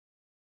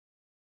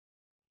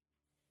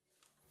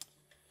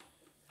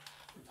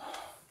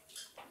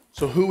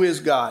So who is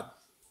God?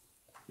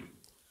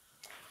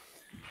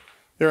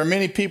 There are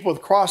many people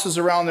with crosses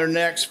around their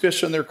necks,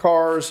 fish in their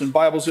cars, and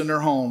Bibles in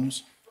their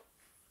homes,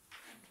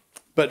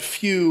 but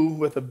few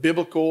with a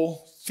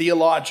biblical,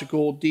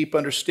 theological, deep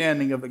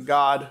understanding of the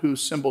God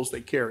whose symbols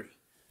they carry.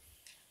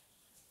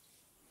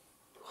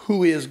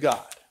 Who is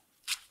God?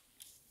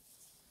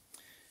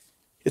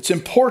 It's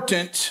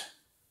important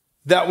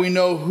that we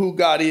know who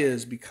God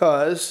is,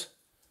 because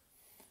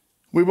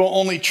we will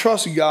only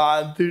trust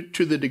God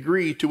to the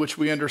degree to which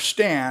we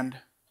understand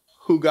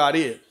who God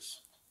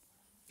is.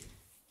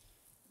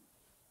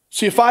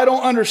 See, if I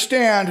don't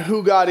understand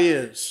who God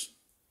is,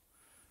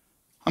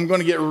 I'm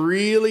going to get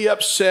really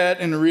upset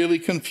and really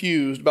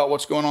confused about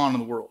what's going on in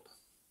the world.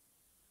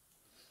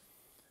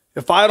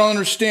 If I don't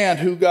understand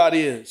who God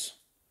is,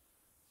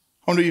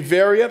 I'm going to be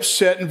very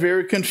upset and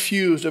very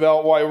confused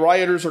about why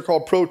rioters are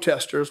called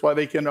protesters, why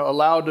they can be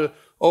allowed to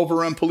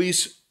overrun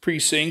police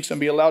precincts and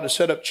be allowed to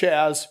set up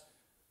chaz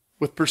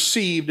with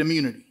perceived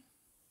immunity.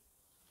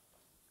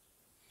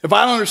 If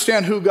I don't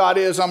understand who God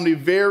is, I'm going to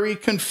be very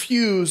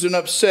confused and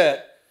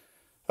upset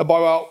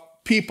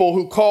about people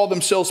who call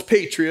themselves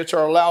patriots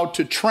are allowed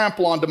to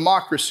trample on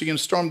democracy and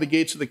storm the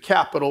gates of the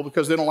Capitol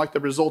because they don't like the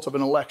results of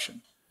an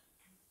election.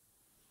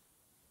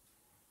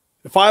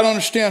 If I don't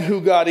understand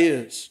who God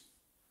is,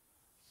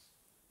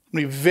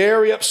 I'm going to be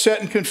very upset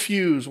and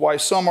confused why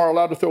some are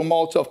allowed to throw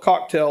Molotov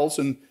cocktails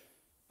and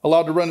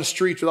allowed to run the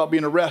streets without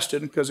being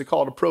arrested because they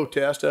call it a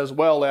protest, as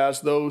well as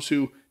those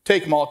who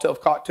take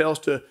Molotov cocktails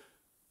to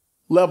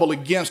level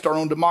against our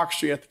own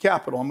democracy at the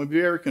Capitol. I'm going to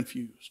be very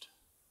confused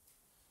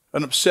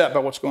and upset by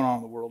what's going on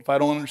in the world if I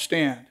don't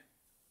understand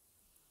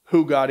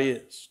who God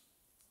is.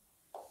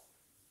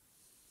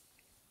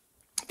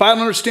 If I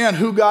don't understand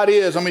who God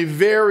is, I'm going to be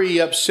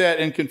very upset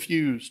and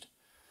confused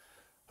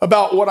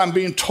about what I'm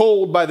being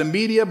told by the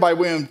media, by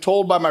what I'm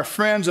told by my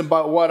friends, and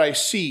by what I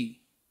see.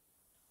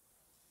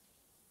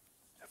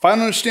 If I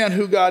don't understand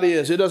who God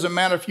is, it doesn't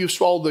matter if you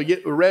swallow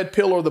the red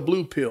pill or the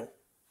blue pill.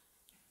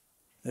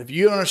 If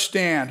you don't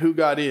understand who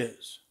God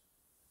is,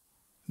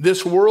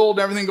 this world,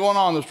 everything going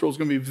on in this world is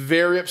going to be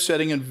very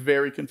upsetting and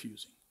very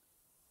confusing.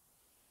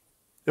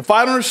 If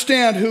I don't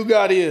understand who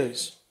God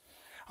is,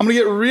 I'm going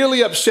to get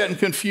really upset and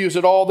confused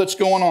at all that's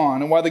going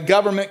on and why the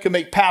government can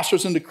make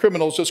pastors into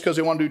criminals just because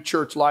they want to do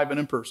church live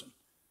and in person.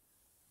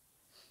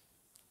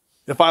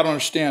 If I don't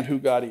understand who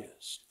God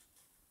is.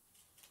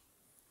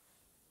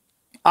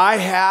 I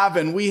have,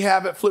 and we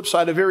have at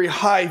Flipside, a very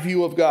high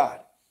view of God.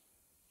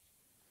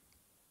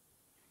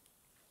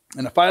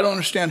 And if I don't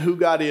understand who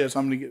God is,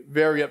 I'm going to get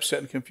very upset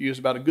and confused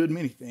about a good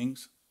many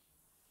things.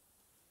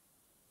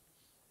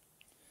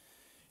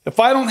 If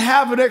I don't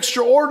have an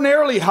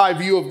extraordinarily high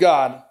view of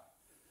God,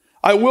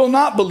 I will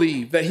not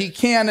believe that he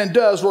can and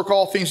does work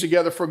all things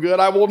together for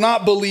good. I will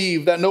not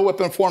believe that no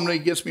weapon formed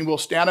against me will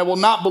stand. I will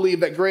not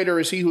believe that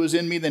greater is he who is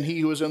in me than he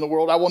who is in the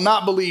world. I will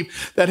not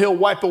believe that he'll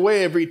wipe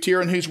away every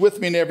tear and he's with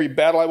me in every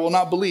battle. I will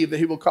not believe that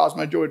he will cause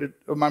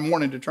my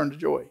mourning to turn to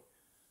joy.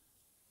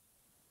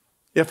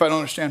 If I don't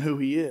understand who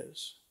he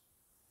is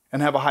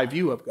and have a high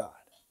view of God.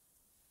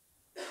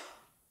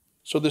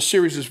 So this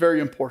series is very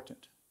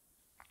important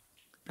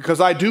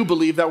because I do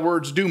believe that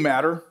words do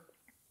matter.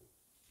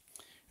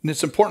 And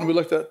it's important we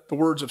look at the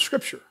words of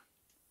Scripture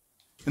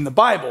in the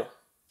Bible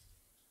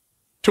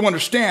to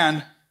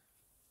understand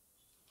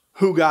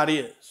who God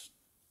is.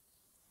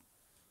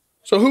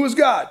 So who is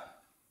God?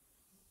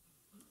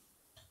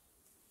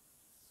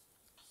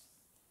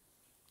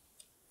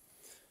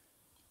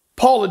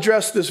 Paul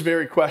addressed this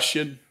very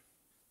question.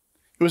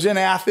 He was in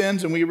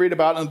Athens, and we read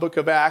about it in the book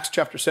of Acts,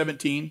 chapter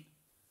 17.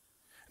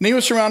 And he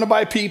was surrounded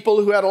by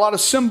people who had a lot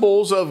of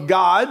symbols of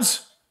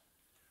gods,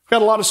 who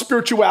had a lot of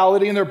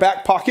spirituality in their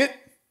back pocket,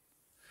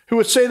 who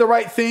would say the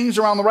right things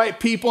around the right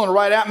people in the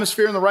right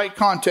atmosphere in the right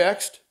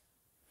context,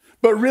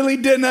 but really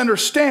didn't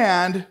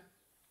understand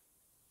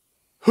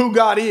who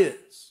God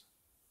is.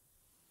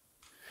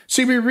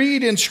 See, we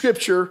read in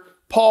Scripture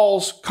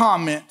Paul's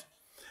comment,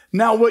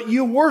 now what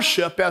you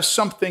worship as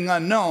something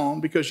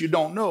unknown because you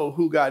don't know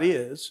who God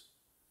is,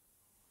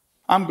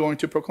 I'm going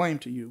to proclaim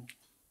to you.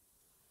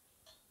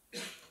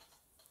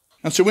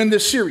 And so in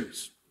this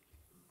series,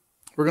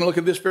 we're going to look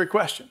at this very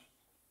question.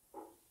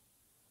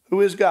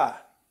 Who is God?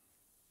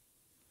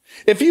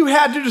 If you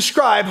had to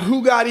describe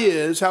who God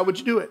is, how would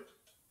you do it?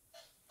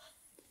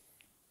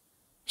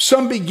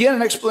 Some begin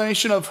an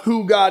explanation of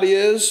who God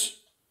is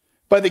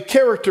by the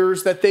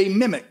characters that they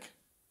mimic.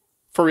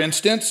 For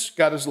instance,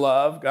 God is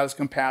love, God is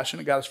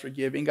compassionate, God is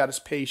forgiving, God is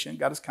patient,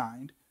 God is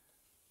kind.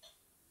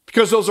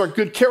 Because those are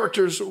good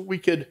characters we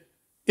could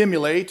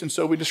emulate, and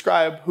so we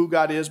describe who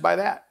God is by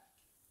that.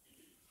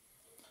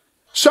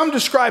 Some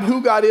describe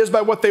who God is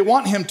by what they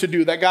want him to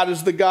do, that God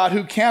is the God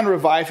who can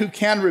revive, who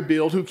can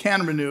rebuild, who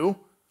can renew.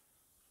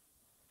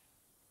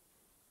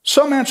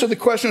 Some answer the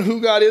question of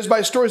who God is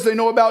by stories they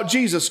know about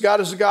Jesus.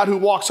 God is the God who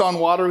walks on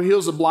water, who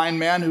heals the blind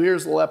man, who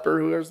heals the leper,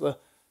 who hears the...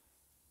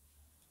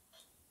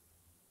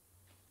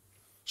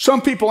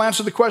 Some people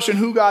answer the question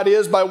who God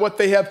is by what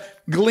they have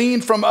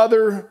gleaned from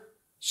other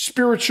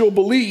spiritual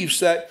beliefs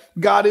that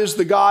God is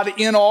the God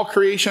in all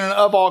creation and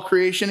of all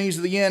creation.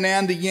 He's the yin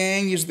and the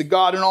yang. He's the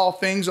God in all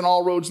things, and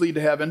all roads lead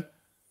to heaven.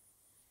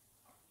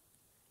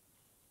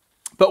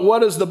 But what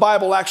does the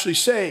Bible actually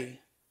say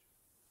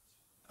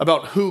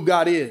about who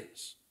God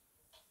is?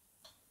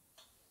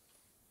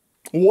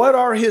 What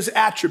are his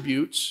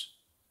attributes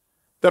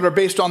that are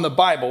based on the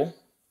Bible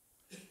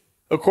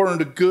according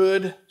to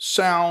good,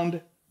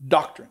 sound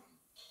doctrine?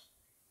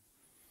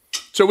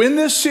 So in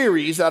this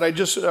series that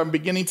I'm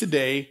beginning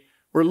today,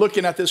 we're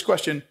looking at this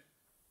question: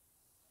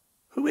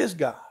 who is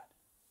God?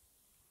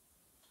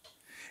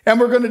 And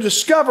we're going to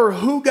discover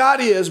who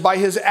God is by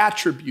his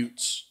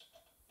attributes.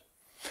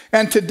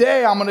 And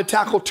today I'm going to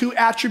tackle two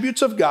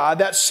attributes of God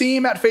that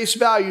seem at face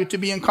value to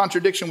be in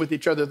contradiction with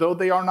each other, though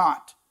they are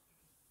not.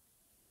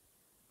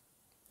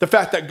 The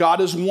fact that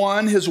God is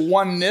one, his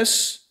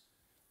oneness,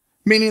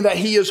 meaning that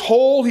he is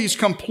whole, he's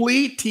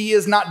complete, he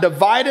is not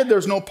divided,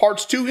 there's no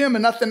parts to him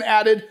and nothing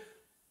added.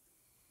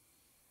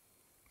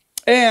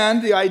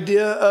 And the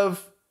idea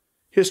of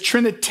his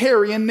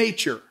Trinitarian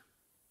nature,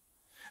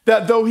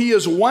 that though he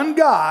is one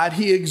God,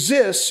 he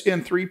exists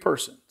in three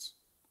persons.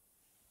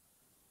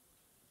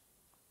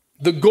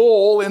 The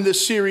goal in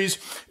this series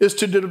is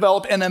to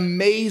develop an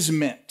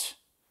amazement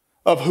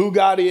of who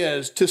God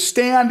is, to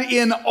stand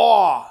in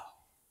awe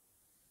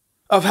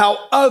of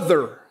how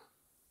other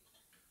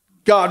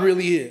God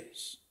really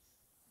is.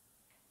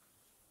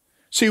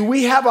 See,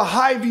 we have a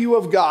high view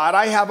of God.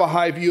 I have a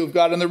high view of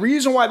God. And the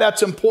reason why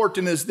that's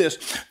important is this: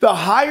 the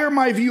higher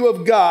my view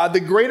of God, the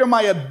greater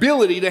my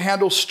ability to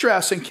handle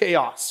stress and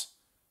chaos.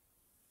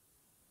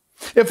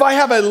 If I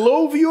have a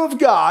low view of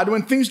God,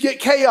 when things get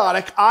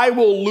chaotic, I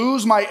will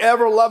lose my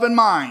ever-loving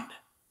mind. Do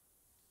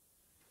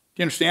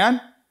you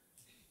understand?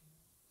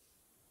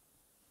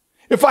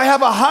 If I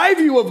have a high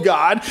view of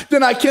God,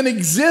 then I can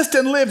exist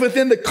and live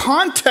within the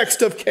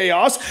context of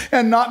chaos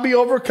and not be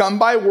overcome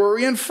by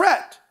worry and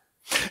fret.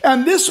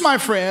 And this, my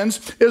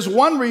friends, is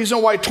one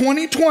reason why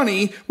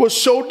 2020 was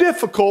so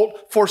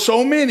difficult for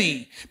so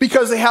many,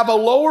 because they have a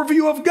lower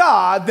view of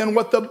God than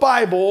what the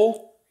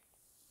Bible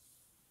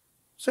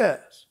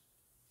says.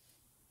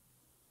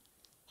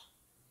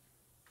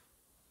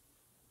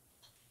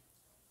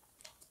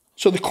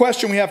 So the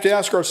question we have to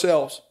ask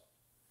ourselves: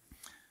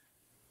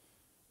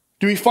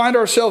 do we find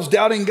ourselves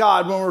doubting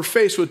God when we're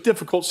faced with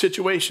difficult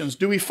situations?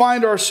 Do we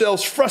find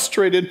ourselves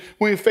frustrated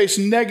when we face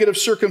negative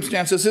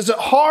circumstances? Is it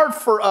hard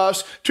for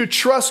us to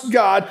trust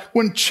God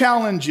when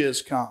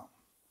challenges come?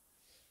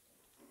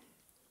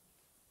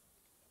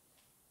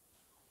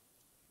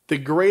 The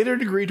greater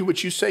degree to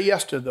which you say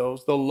yes to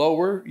those, the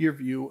lower your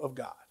view of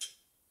God.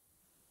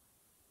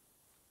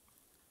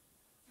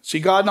 See,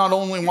 God not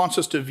only wants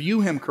us to view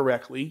him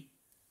correctly,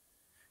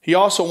 he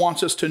also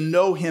wants us to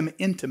know him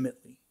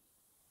intimately.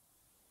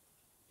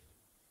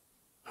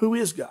 Who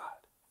is God?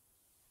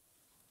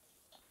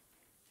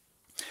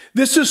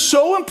 This is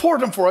so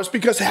important for us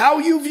because how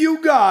you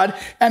view God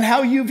and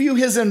how you view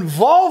his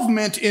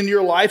involvement in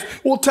your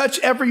life will touch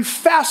every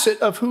facet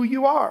of who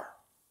you are.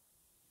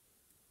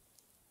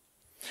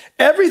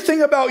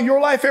 Everything about your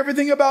life,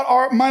 everything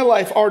about my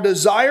life, our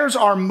desires,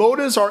 our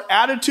motives, our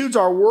attitudes,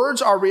 our words,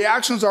 our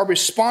reactions, our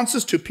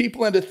responses to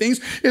people and to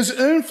things is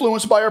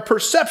influenced by our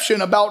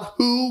perception about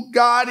who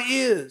God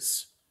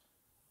is.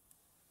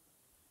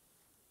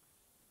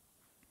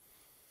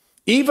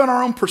 Even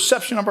our own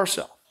perception of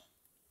ourselves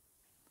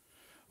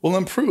will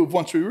improve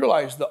once we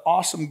realize the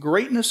awesome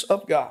greatness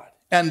of God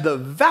and the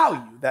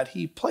value that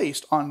he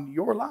placed on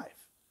your life.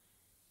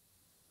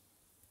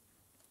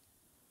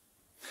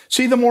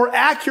 See, the more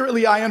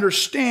accurately I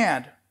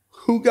understand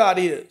who God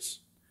is,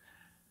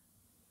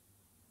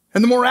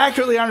 and the more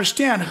accurately I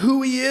understand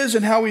who he is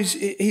and how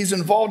he's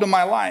involved in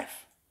my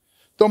life,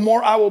 the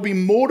more I will be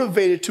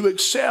motivated to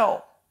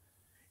excel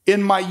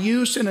in my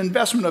use and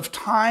investment of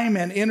time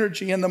and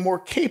energy, and the more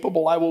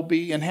capable I will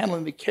be in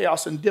handling the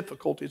chaos and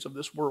difficulties of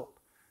this world.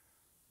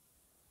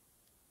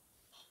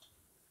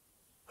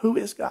 Who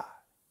is God?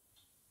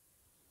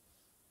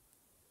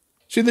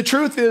 See, the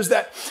truth is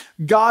that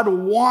God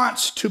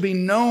wants to be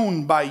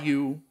known by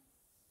you,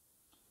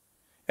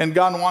 and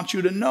God wants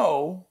you to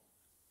know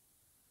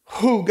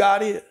who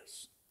God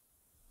is.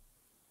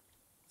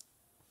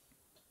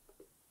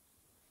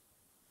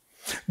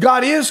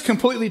 God is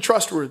completely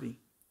trustworthy.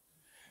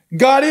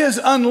 God is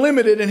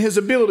unlimited in his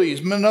abilities.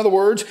 In other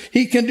words,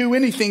 he can do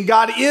anything.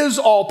 God is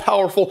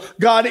all-powerful.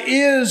 God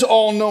is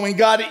all-knowing.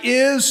 God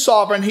is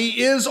sovereign.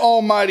 He is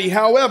almighty.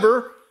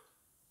 However,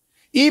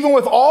 even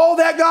with all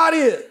that God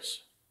is,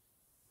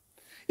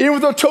 even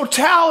with the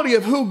totality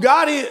of who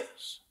God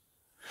is,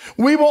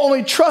 we will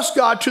only trust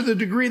God to the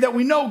degree that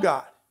we know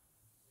God.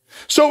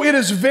 So it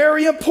is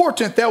very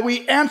important that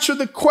we answer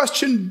the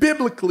question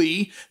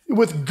biblically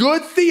with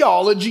good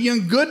theology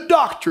and good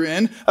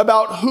doctrine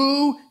about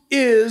who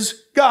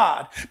is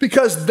God.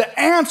 Because the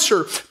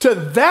answer to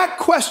that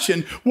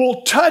question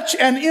will touch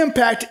and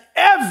impact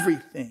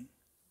everything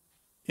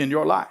in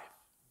your life.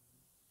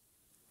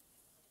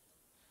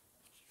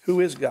 Who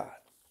is God?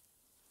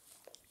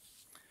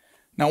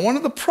 Now, one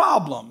of the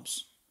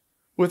problems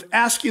with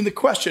asking the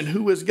question,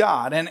 who is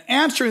God? And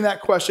answering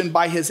that question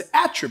by his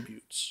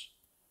attributes.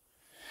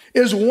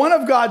 Is one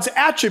of God's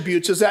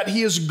attributes is that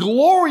he is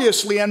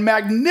gloriously and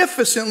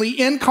magnificently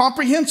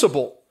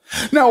incomprehensible.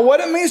 Now, what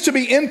it means to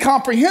be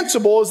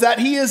incomprehensible is that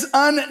he is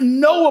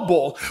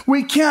unknowable.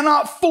 We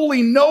cannot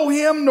fully know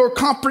him nor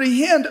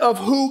comprehend of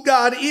who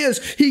God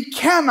is. He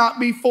cannot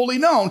be fully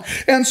known.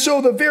 And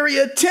so the very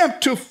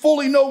attempt to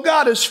fully know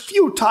God is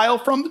futile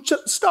from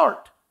the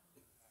start.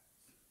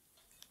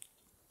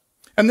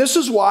 And this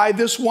is why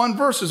this one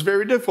verse is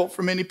very difficult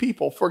for many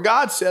people. For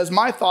God says,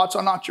 my thoughts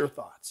are not your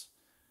thoughts.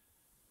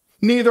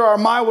 Neither are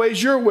my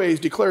ways your ways,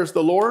 declares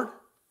the Lord.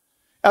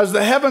 As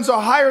the heavens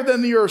are higher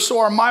than the earth, so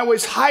are my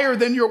ways higher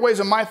than your ways,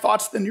 and my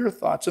thoughts than your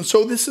thoughts. And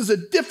so this is a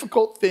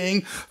difficult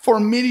thing for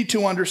many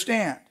to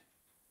understand.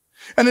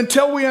 And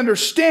until we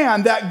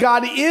understand that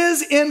God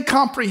is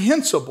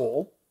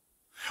incomprehensible,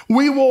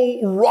 we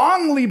will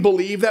wrongly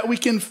believe that we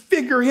can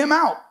figure him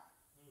out.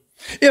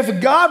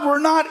 If God were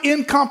not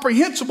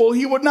incomprehensible,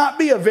 he would not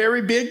be a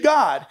very big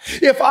God.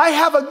 If I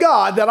have a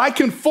God that I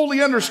can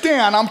fully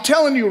understand, I'm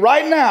telling you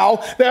right now,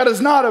 that is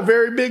not a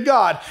very big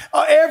God.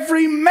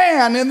 Every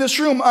man in this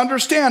room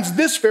understands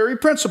this very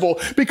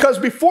principle, because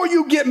before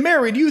you get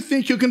married, you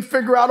think you can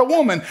figure out a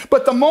woman.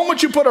 But the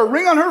moment you put a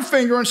ring on her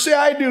finger and say,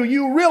 I do,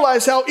 you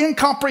realize how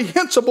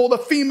incomprehensible the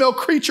female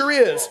creature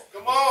is.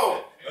 Come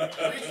on. Preach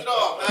it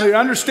off, man. Do you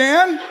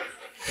understand?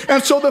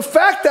 And so the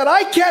fact that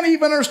I can't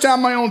even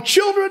understand my own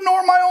children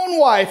nor my own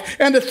wife,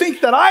 and to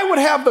think that I would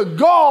have the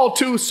gall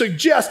to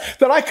suggest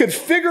that I could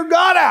figure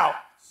God out.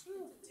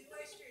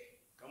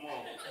 Come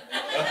on.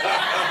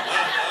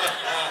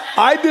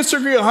 I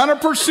disagree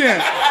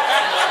 100%.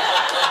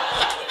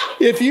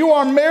 If you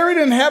are married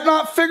and have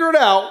not figured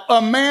out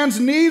a man's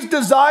needs,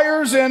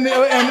 desires, and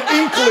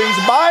inklings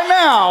by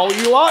now,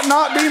 you ought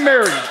not be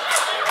married.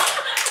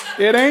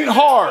 It ain't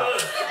hard.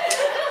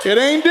 It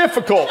ain't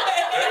difficult.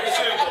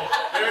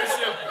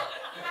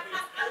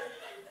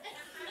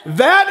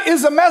 That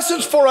is a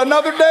message for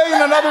another day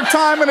and another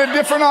time and a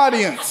different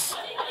audience.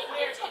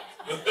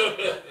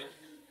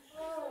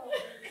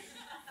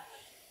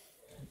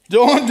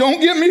 Don't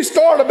get me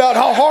started about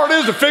how hard it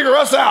is to figure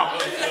us out.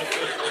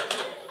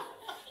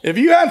 If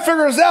you hadn't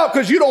figured us out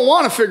because you don't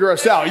want to figure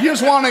us out, you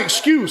just want an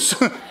excuse.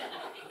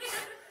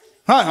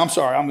 I'm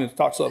sorry, I'm going to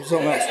talk something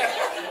else.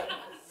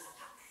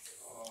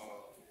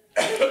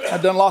 I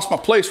done lost my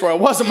place where I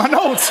was in my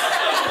notes.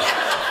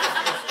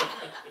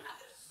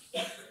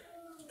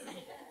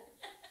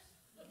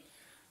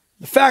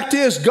 The fact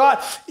is,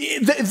 God,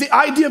 the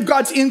idea of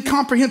God's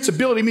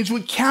incomprehensibility means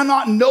we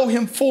cannot know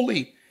him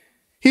fully.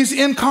 He's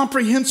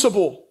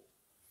incomprehensible.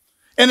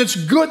 And it's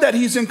good that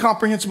he's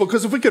incomprehensible,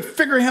 because if we could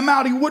figure him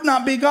out, he would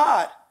not be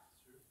God.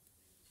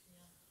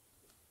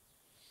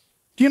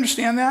 Do you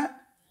understand that?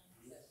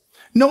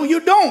 No, you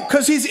don't,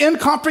 because he's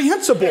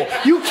incomprehensible.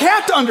 You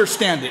can't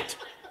understand it.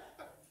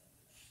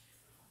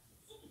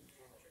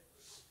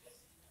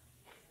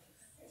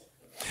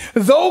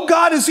 Though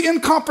God is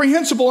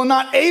incomprehensible and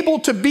not able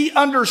to be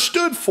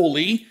understood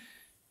fully,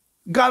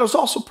 God is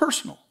also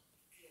personal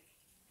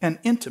and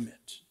intimate.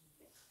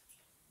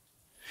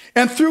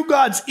 And through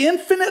God's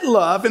infinite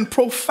love and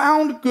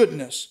profound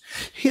goodness,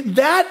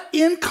 that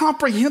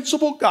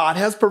incomprehensible God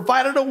has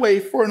provided a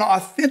way for an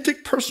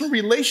authentic personal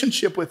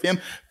relationship with him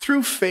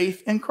through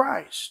faith in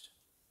Christ.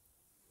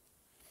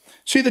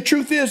 See, the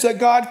truth is that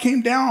God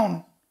came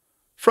down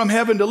from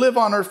heaven to live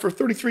on earth for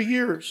 33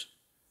 years.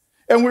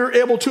 And we were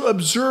able to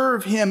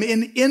observe him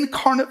in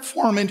incarnate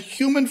form, in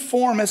human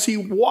form, as he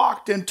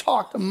walked and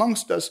talked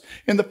amongst us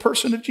in the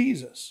person of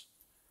Jesus.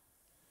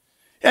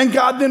 And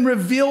God then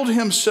revealed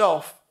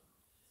himself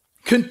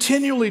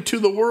continually to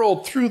the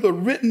world through the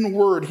written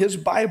word, his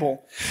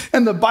Bible.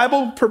 And the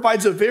Bible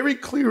provides a very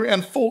clear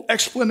and full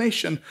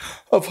explanation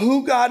of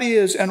who God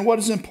is and what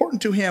is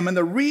important to him. And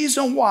the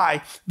reason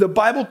why the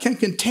Bible can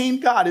contain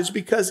God is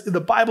because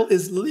the Bible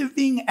is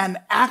living and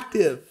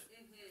active.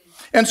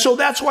 And so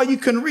that's why you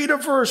can read a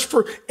verse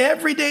for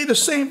every day, the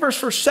same verse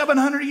for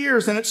 700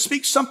 years, and it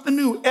speaks something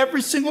new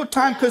every single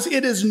time, because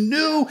it is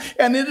new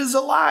and it is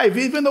alive.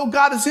 Even though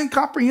God is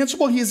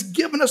incomprehensible, he has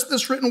given us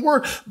this written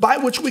word by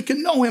which we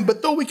can know him.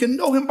 But though we can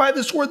know him by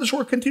this word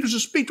continues to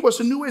speak to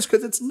us in new ways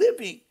because it's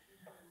living.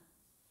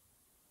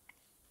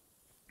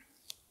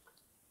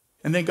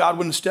 And then God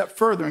went a step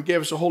further and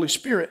gave us the Holy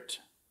Spirit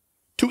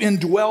to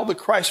indwell the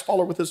Christ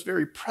follower with this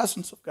very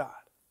presence of God.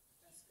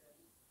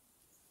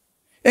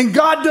 And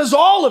God does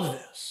all of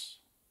this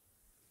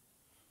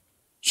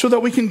so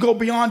that we can go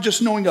beyond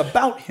just knowing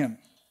about him.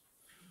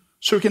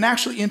 So we can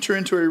actually enter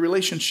into a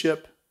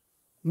relationship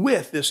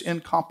with this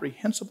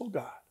incomprehensible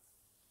God.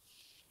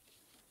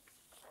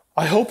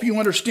 I hope you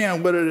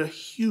understand what a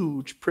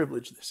huge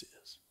privilege this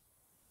is.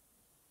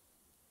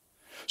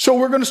 So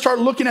we're going to start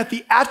looking at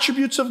the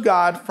attributes of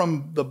God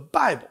from the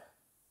Bible.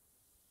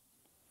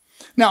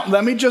 Now,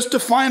 let me just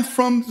define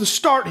from the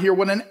start here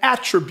what an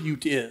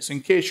attribute is,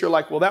 in case you're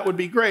like, well, that would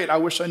be great. I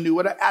wish I knew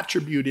what an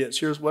attribute is.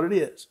 Here's what it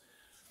is.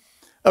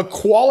 A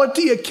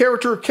quality, a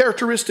character, a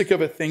characteristic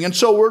of a thing. And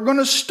so we're going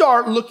to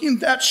start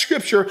looking at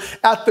Scripture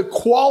at the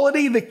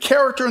quality, the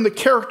character, and the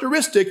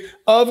characteristic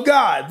of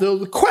God.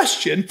 The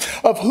question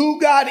of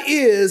who God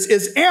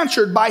is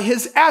answered by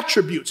his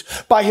attributes,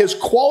 by his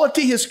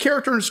quality, his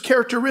character, and his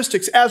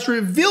characteristics as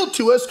revealed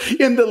to us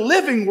in the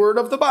living word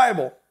of the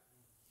Bible.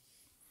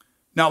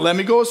 Now let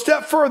me go a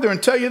step further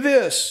and tell you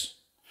this.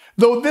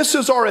 Though this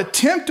is our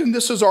attempt and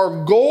this is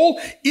our goal,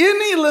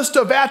 any list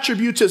of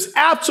attributes is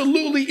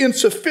absolutely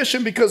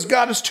insufficient because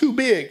God is too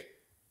big.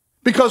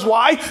 Because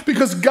why?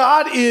 Because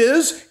God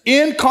is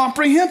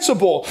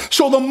incomprehensible.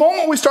 So the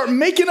moment we start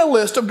making a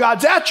list of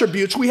God's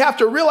attributes, we have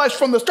to realize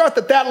from the start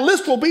that that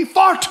list will be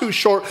far too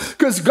short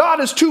because God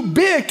is too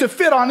big to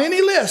fit on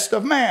any list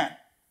of man.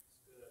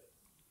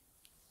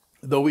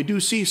 Though we do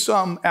see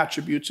some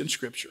attributes in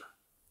Scripture.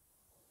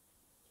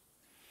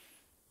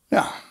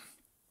 Now,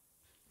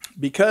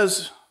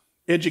 because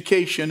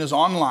education is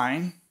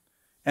online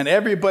and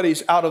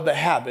everybody's out of the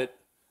habit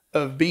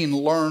of being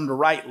learned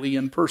rightly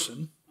in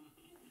person,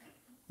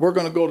 we're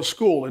going to go to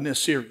school in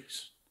this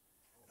series.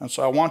 And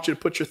so I want you to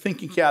put your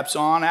thinking caps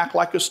on, act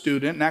like a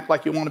student, and act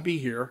like you want to be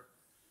here,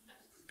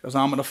 because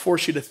I'm going to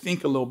force you to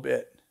think a little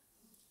bit.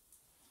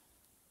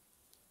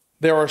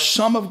 There are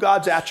some of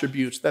God's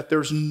attributes that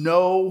there's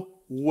no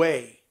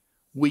way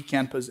we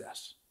can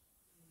possess.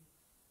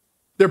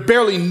 They're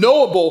barely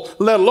knowable,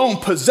 let alone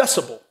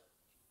possessible.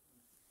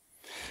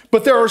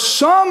 But there are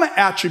some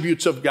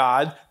attributes of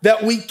God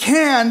that we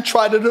can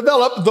try to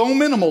develop, though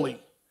minimally.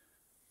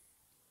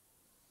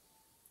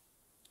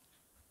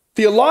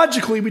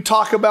 Theologically, we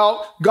talk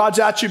about God's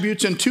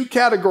attributes in two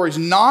categories,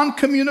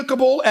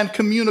 non-communicable and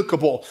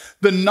communicable.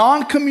 The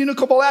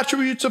non-communicable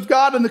attributes of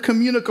God and the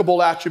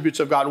communicable attributes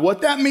of God. What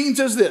that means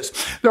is this.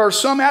 There are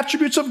some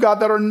attributes of God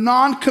that are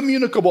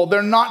non-communicable.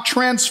 They're not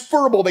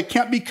transferable. They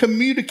can't be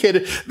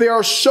communicated. They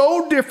are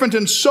so different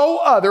and so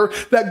other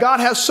that God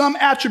has some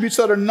attributes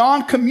that are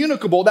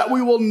non-communicable that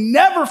we will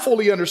never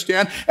fully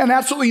understand and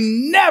absolutely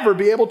never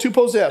be able to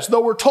possess.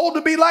 Though we're told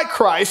to be like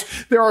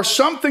Christ, there are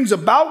some things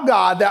about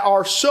God that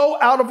are so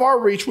out of our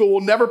reach, we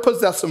will never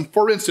possess them.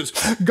 For instance,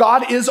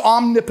 God is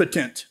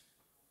omnipotent.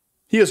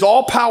 He is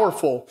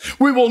all-powerful.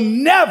 We will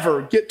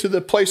never get to the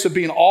place of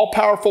being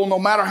all-powerful no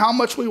matter how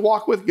much we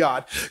walk with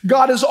God.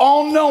 God is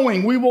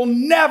all-knowing. We will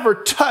never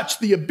touch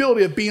the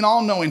ability of being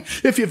all-knowing.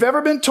 If you've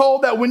ever been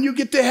told that when you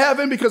get to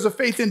heaven because of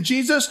faith in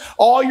Jesus,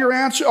 all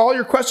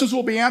your questions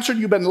will be answered,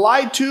 you've been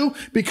lied to,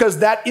 because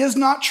that is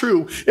not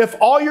true. If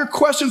all your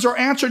questions are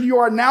answered, you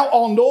are now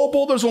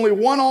all-knowable. There's only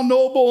one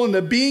all-knowable in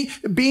the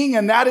being,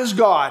 and that is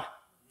God.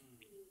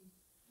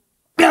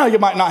 Now, you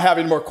might not have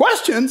any more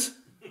questions,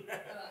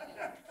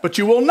 but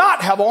you will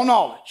not have all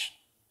knowledge.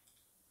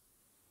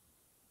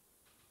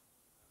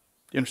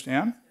 Do you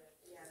understand?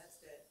 Yeah, that's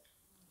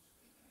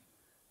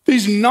good.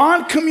 These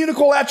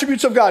non-communicable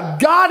attributes of God.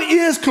 God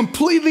is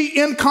completely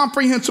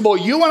incomprehensible.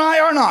 You and I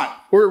are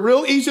not. We're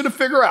real easy to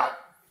figure out.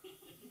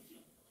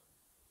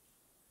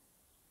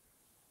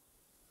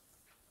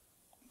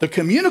 The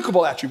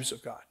communicable attributes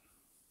of God.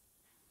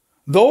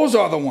 Those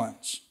are the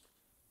ones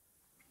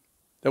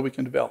that we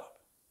can develop.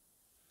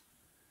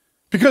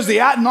 Because the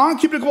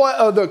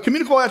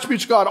communicable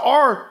attributes of God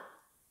are,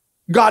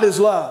 God is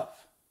love.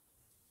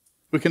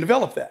 We can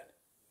develop that.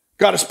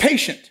 God is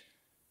patient.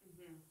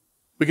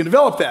 We can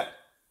develop that.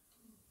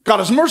 God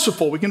is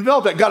merciful. We can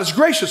develop that. God is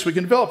gracious. We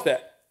can develop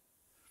that.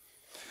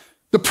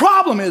 The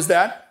problem is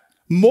that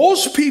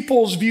most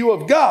people's view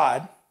of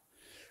God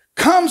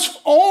comes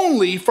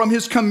only from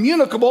his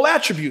communicable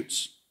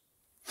attributes.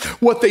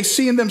 What they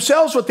see in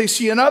themselves, what they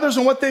see in others,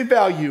 and what they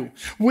value.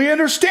 We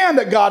understand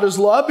that God is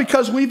love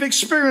because we've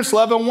experienced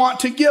love and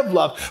want to give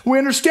love. We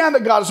understand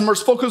that God is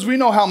merciful because we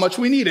know how much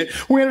we need it.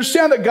 We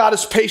understand that God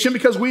is patient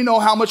because we know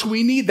how much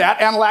we need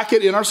that and lack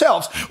it in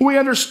ourselves. We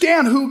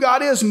understand who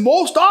God is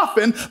most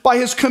often by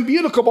his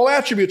communicable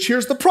attributes.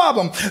 Here's the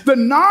problem. The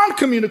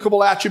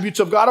non-communicable attributes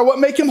of God are what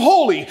make him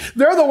holy.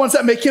 They're the ones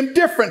that make him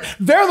different.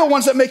 They're the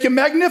ones that make him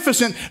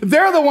magnificent.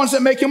 They're the ones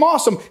that make him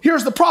awesome.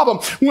 Here's the problem.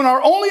 When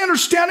our only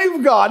understanding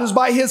of God is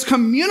by his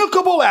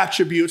communicable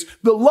attributes,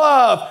 the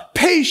love,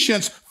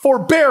 patience,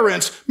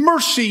 forbearance,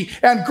 mercy,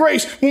 and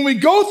grace. When we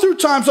go through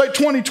times like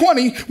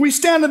 2020, we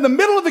stand in the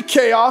middle of the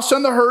chaos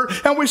and the hurt,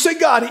 and we say,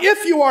 God,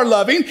 if you are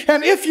loving,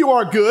 and if you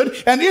are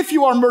good, and if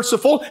you are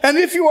merciful, and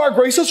if you are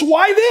gracious,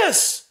 why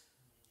this?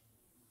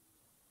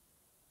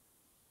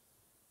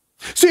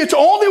 See, it's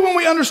only when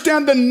we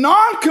understand the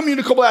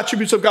non-communicable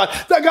attributes of God,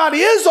 that God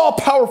is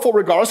all-powerful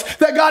regardless,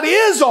 that God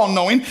is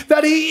all-knowing,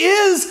 that he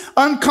is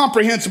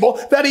incomprehensible,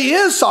 that he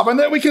is sovereign,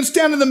 that we can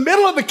stand in the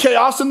middle of the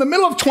chaos, in the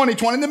middle of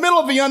 2020, in the middle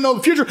of the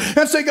unknown future,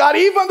 and say, God,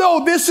 even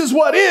though this is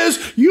what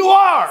is, you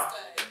are.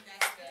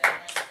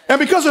 And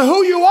because of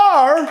who you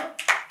are,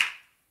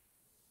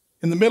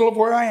 in the middle of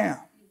where I am,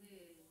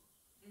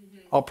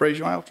 I'll praise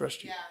you and I'll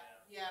trust you. Yeah.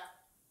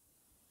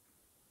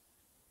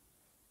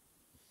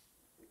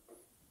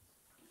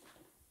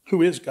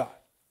 Who is God?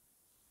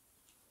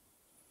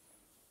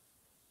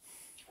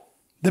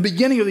 The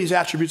beginning of these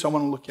attributes I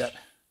want to look at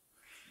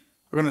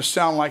are going to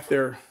sound like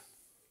they're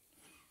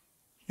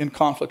in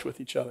conflict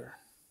with each other.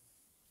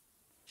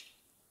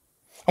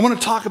 I want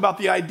to talk about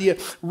the idea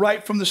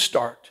right from the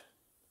start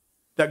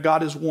that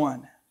God is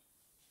one.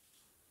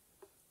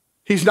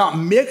 He's not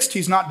mixed.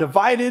 He's not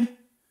divided.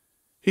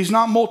 He's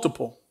not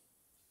multiple.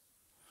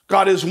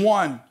 God is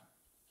one.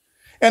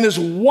 And his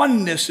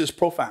oneness is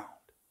profound.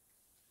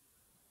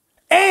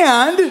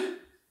 And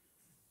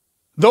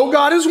though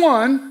God is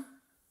one,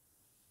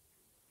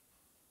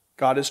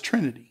 God is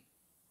Trinity.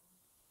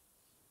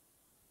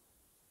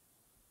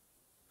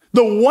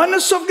 The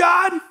oneness of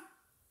God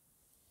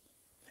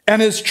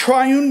and his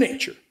triune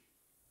nature.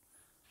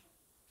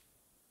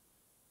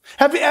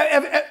 Have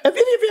any of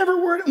you ever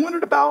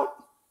wondered about,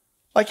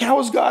 like, how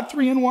is God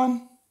 3 in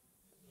 1?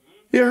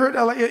 You ever heard,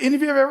 any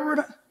of you have ever heard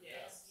it?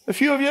 Yes. A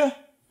few of you?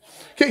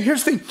 Okay,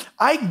 here's the thing.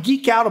 I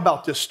geek out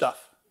about this stuff.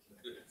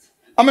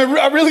 I mean,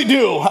 I really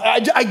do.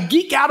 I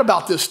geek out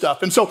about this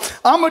stuff. And so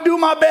I'm going to do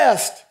my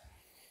best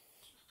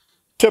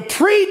to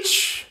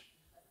preach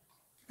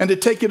and to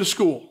take you to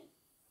school.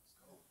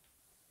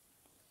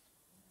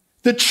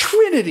 The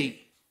Trinity.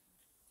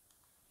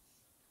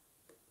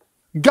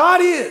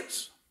 God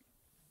is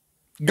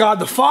God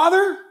the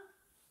Father,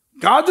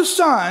 God the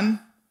Son,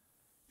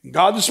 and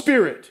God the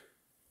Spirit.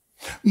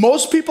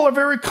 Most people are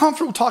very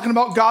comfortable talking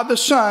about God the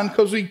Son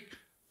because we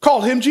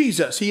call him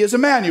Jesus. He is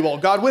Emmanuel,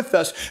 God with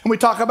us. And we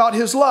talk about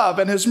his love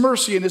and his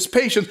mercy and his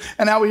patience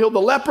and how he healed the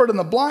leopard and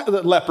the blind,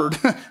 the leopard,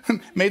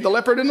 made the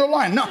leopard into a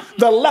lion. No,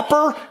 the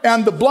leper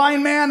and the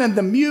blind man and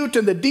the mute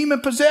and the demon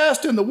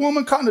possessed and the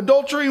woman caught in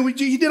adultery. And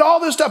he did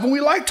all this stuff and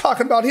we like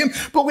talking about him,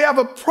 but we have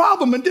a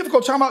problem and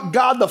difficulty talking about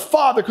God the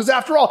Father, because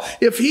after all,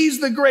 if he's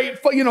the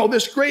great,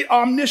 this great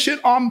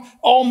omniscient,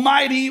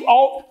 almighty,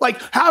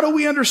 how do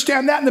we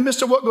understand that in the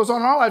midst of what goes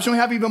on in our lives? And we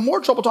have even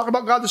more trouble talking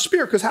about God the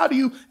Spirit, because how do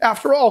you,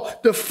 after all,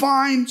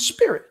 define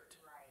spirit?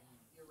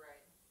 You're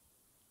right.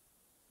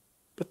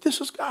 But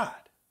this is God.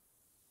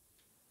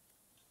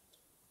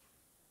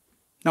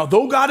 Now,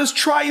 though God is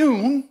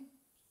triune,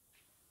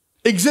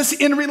 exists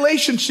in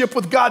relationship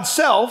with God's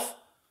self,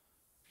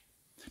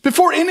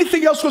 before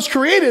anything else was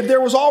created,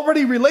 there was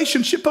already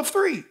relationship of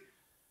 3.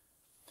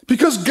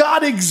 Because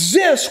God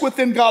exists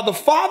within God the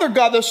Father,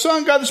 God the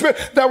Son, God the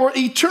Spirit, that were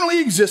eternally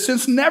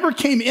existence, never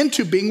came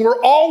into being, were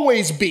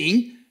always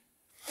being.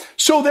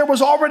 So there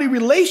was already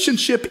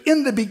relationship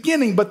in the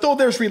beginning, but though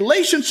there's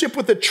relationship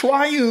with the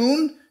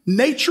triune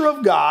nature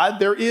of God,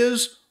 there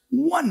is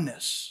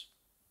oneness,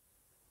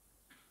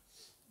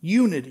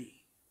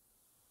 unity.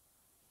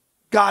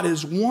 God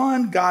is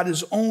one, God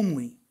is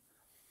only.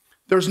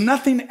 There's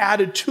nothing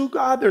added to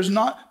God. There's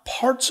not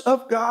parts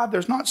of God.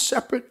 There's not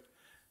separate.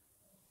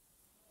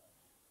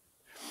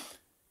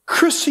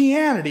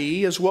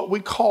 Christianity is what we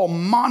call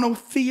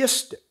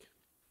monotheistic.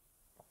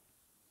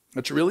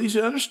 It's really easy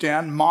to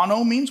understand.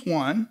 Mono means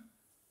one.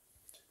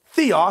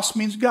 Theos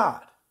means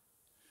God.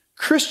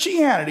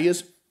 Christianity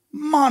is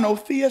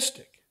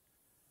monotheistic.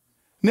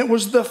 And it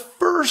was the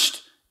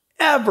first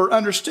ever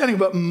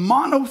understanding of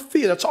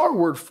monotheism. That's our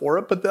word for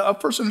it, but the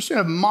first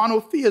understanding of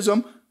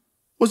monotheism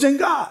was in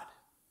God.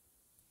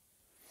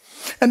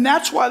 And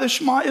that's why the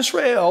Shema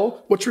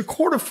Israel, what's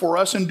recorded for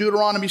us in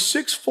Deuteronomy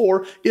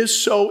 6:4,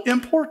 is so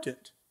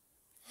important.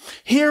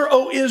 Hear,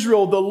 O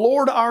Israel, the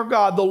Lord our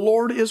God, the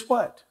Lord is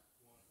what?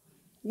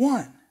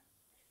 One.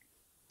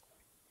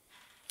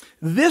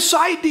 This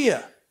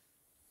idea,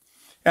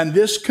 and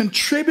this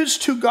contributes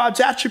to God's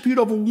attribute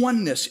of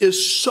oneness,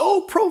 is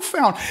so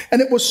profound, and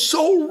it was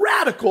so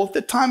radical at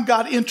the time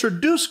God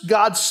introduced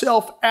God's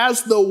self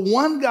as the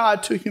one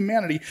God to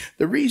humanity.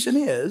 The reason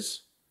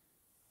is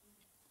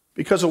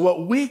because of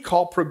what we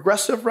call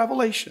progressive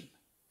revelation.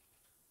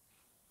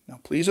 Now,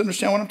 please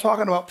understand what I'm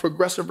talking about,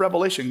 progressive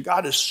revelation.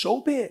 God is so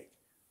big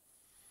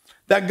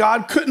that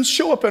God couldn't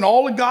show up in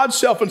all of God's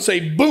self and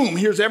say, boom,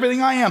 here's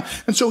everything I am.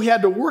 And so he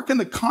had to work in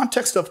the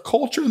context of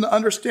culture and the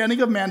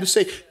understanding of man to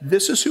say,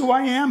 this is who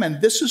I am, and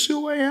this is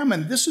who I am,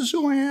 and this is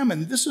who I am,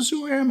 and this is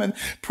who I am, and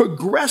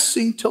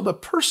progressing till the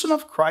person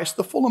of Christ,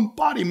 the full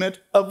embodiment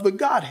of the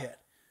Godhead.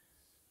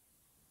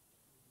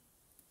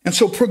 And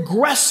so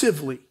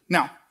progressively,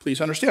 now, please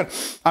understand,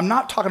 I'm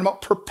not talking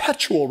about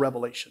perpetual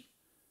revelation.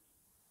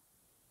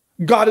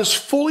 God is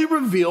fully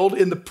revealed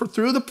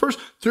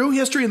through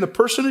history in the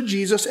person of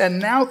Jesus, and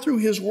now through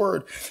his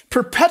word.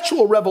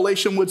 Perpetual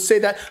revelation would say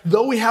that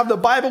though we have the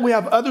Bible, we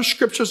have other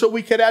scriptures that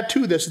we could add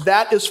to this.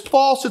 That is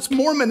false. It's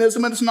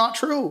Mormonism, and it's not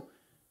true.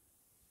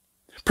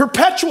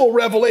 Perpetual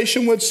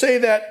revelation would say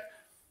that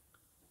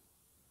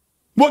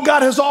what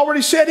God has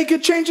already said, he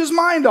could change his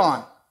mind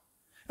on.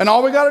 And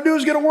all we got to do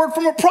is get a word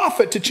from a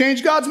prophet to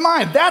change God's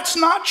mind. That's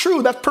not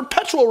true. That's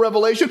perpetual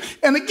revelation.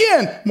 And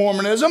again,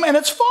 Mormonism, and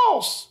it's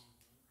false.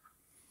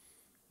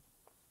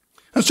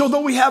 And so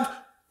though we have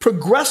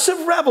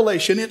progressive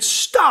revelation, it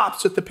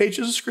stops at the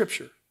pages of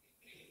Scripture.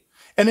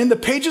 And in the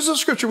pages of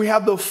Scripture, we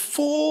have the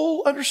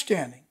full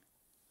understanding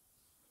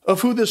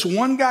of who this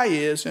one guy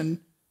is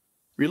in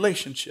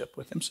relationship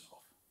with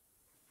himself.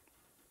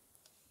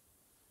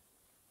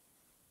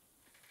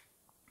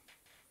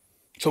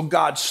 So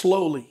God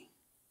slowly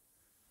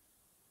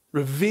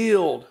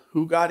revealed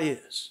who God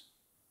is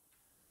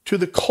to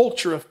the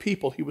culture of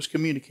people he was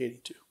communicating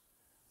to.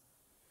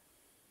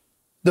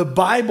 The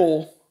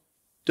Bible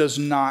does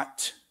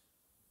not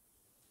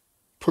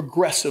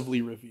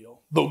progressively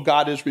reveal, though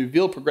God is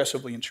revealed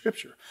progressively in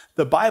Scripture.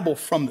 The Bible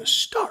from the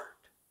start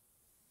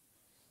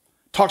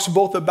talks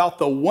both about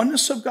the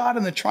oneness of God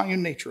and the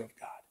triune nature of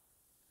God.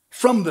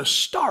 From the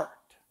start.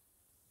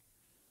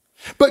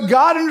 But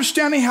God,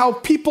 understanding how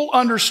people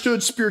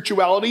understood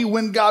spirituality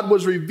when God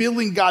was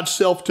revealing God's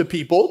self to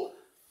people,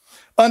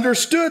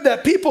 understood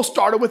that people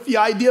started with the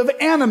idea of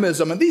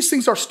animism, and these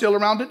things are still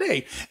around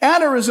today.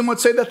 Animism would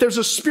say that there's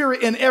a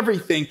spirit in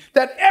everything,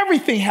 that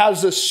everything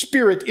has a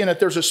spirit in it.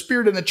 There's a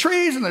spirit in the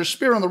trees, and there's a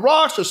spirit on the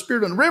rocks, there's a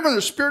spirit in the river, and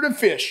there's a spirit in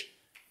fish.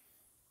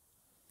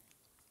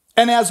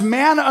 And as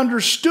man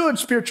understood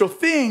spiritual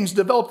things,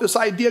 developed this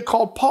idea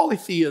called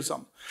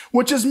polytheism,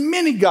 which is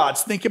many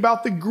gods. Think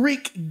about the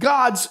Greek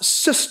gods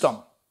system.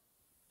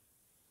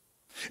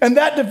 And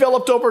that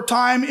developed over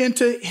time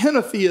into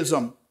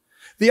henotheism.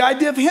 The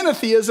idea of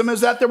henotheism is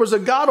that there was a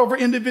God over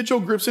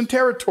individual groups and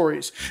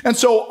territories. And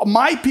so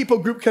my people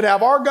group could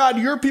have our God,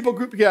 your people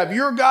group could have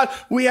your God.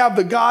 We have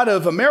the God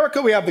of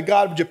America, we have the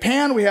God of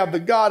Japan, we have the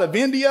God of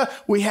India.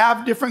 We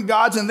have different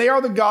gods, and they are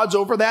the gods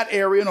over that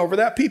area and over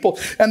that people.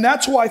 And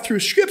that's why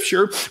through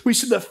Scripture, we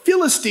see the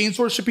Philistines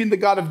worshiping the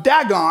God of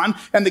Dagon,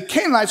 and the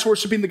Canaanites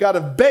worshiping the God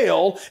of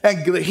Baal,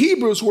 and the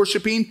Hebrews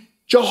worshiping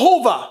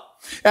Jehovah.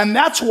 And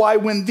that's why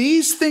when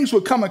these things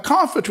would come in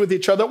conflict with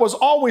each other, it was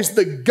always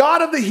the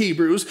God of the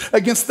Hebrews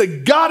against the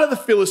God of the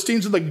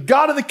Philistines and the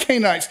God of the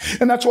Canaanites.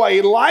 And that's why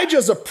Elijah,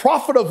 as a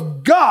prophet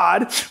of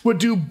God, would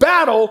do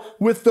battle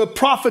with the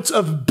prophets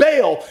of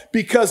Baal,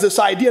 because this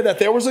idea that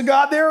there was a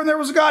God there and there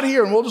was a God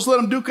here, and we'll just let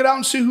them duke it out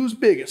and see who's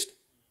biggest.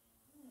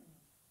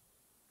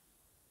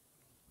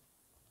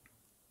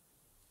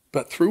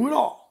 But through it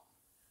all,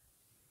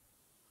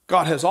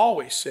 God has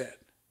always said,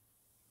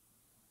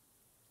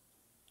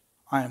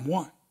 I am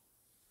one.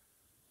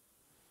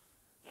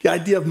 The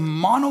idea of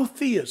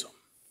monotheism,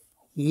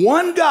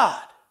 one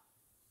God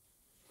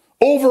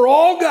over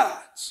all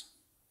gods.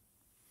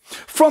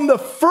 From the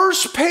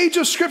first page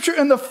of Scripture,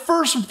 in the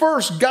first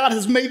verse, God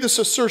has made this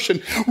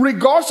assertion.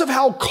 Regardless of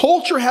how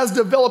culture has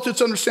developed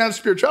its understanding of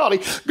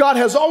spirituality, God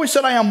has always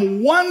said, I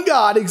am one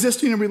God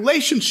existing in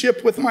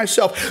relationship with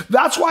myself.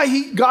 That's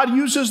why God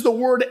uses the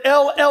word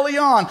El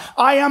Elyon.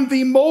 I am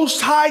the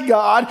Most High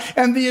God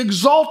and the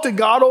exalted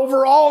God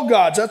over all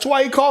gods. That's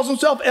why he calls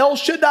himself El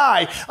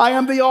Shaddai. I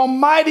am the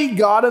Almighty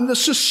God and the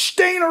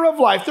sustainer of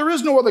life. There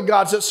is no other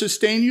gods that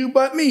sustain you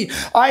but me.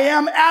 I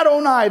am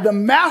Adonai, the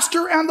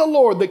Master and the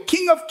Lord, the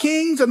King of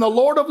kings and the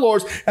Lord of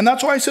lords. And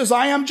that's why he says,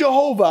 I am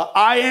Jehovah,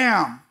 I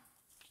am.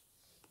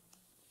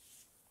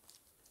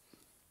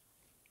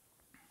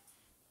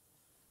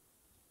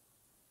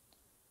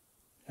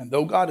 And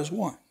though God is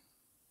one,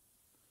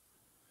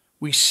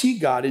 we see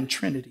God in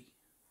Trinity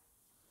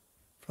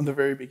from the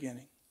very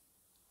beginning.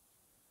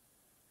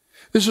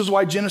 This is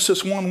why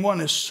Genesis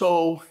 1:1 is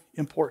so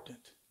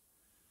important.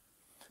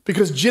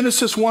 Because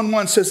Genesis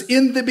 1:1 says,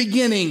 in the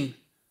beginning,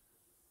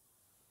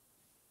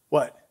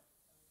 what?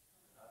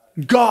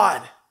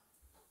 God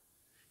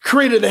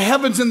created the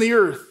heavens and the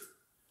earth.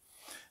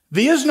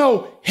 There is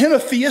no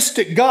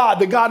henotheistic God,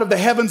 the God of the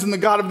heavens and the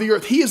God of the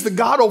earth. He is the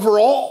God over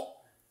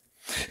all.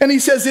 And he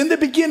says, in the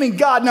beginning,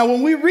 God. Now,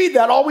 when we read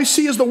that, all we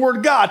see is the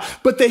word God.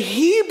 But the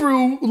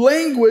Hebrew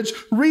language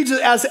reads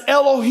it as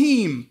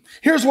Elohim.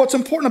 Here's what's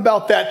important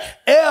about that.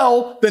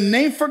 El, the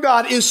name for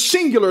God, is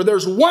singular.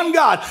 There's one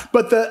God.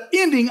 But the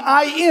ending,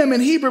 I am,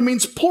 in Hebrew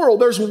means plural.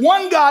 There's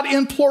one God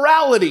in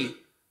plurality.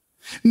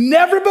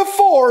 Never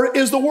before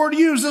is the word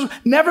used.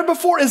 Never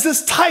before is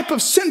this type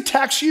of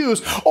syntax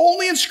used.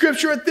 Only in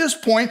Scripture at this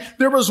point,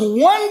 there was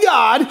one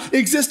God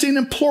existing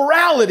in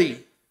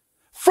plurality.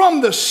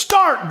 From the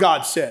start,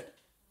 God said,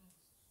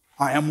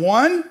 I am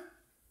one,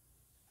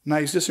 and I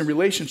exist in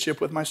relationship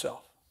with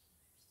myself.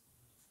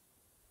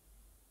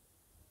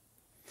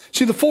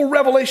 See, the full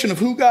revelation of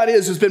who God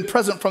is has been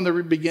present from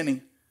the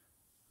beginning.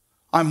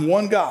 I'm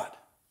one God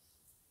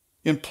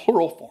in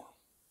plural form.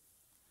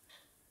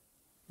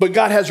 But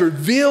God has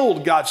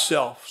revealed God's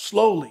self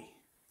slowly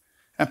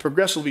and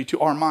progressively to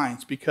our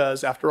minds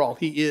because, after all,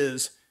 he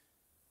is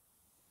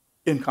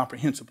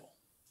incomprehensible.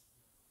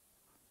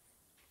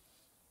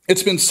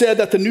 It's been said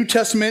that the New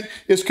Testament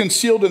is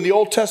concealed in the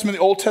Old Testament.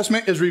 The Old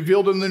Testament is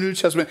revealed in the New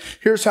Testament.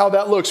 Here's how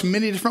that looks.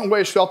 Many different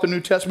ways throughout the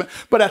New Testament.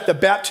 But at the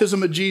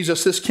baptism of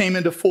Jesus, this came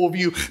into full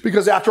view.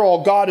 Because after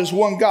all, God is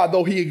one God,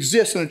 though he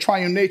exists in a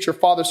triune nature,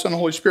 Father, Son, and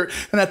Holy Spirit.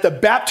 And at the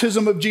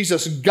baptism of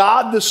Jesus,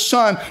 God the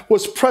Son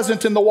was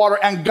present in the water.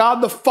 And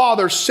God the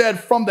Father said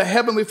from the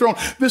heavenly throne,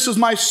 this is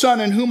my Son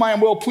in whom I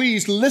am well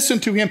pleased. Listen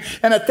to him.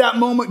 And at that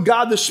moment,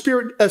 God the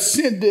Spirit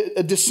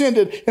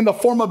descended in the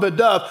form of a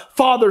dove.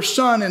 Father,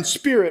 Son, and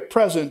Spirit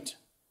present.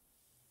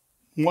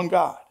 One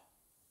God.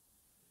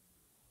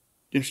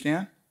 Do you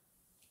understand?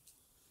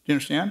 Do you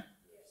understand?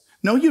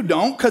 No, you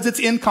don't, because it's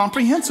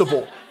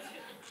incomprehensible.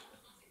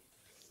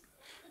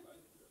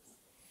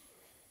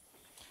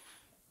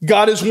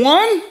 God is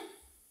one.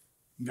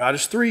 God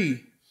is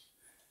three.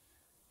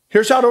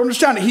 Here's how to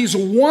understand it. He's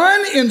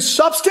one in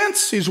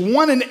substance. He's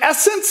one in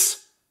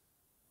essence.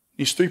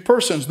 He's three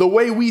persons. The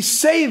way we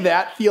say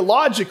that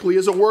theologically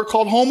is a word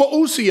called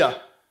homoousia.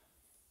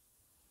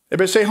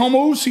 Everybody say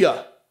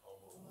homoousia.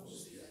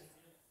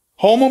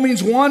 Homo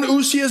means one,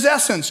 ousia is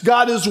essence.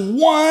 God is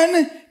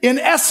one in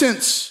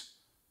essence.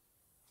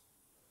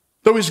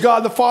 Though he's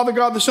God the Father,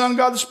 God the Son,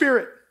 God the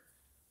Spirit.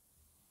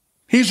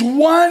 He's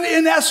one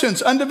in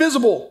essence,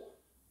 indivisible.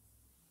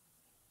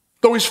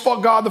 Though he's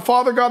God the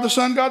Father, God the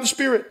Son, God the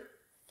Spirit.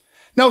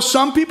 Now,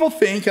 some people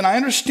think, and I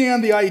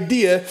understand the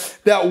idea,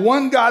 that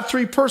one God,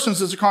 three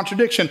persons is a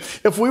contradiction.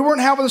 If we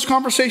weren't having this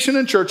conversation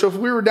in church, if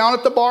we were down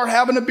at the bar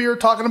having a beer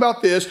talking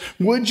about this,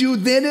 would you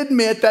then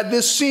admit that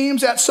this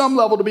seems at some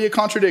level to be a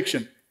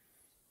contradiction?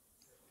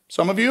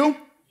 Some of you?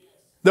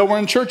 Though we're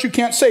in church, you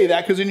can't say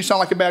that because then you sound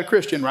like a bad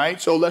Christian,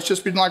 right? So let's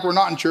just pretend like we're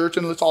not in church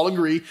and let's all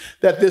agree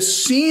that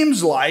this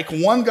seems like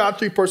one God,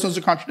 three persons is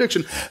a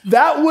contradiction.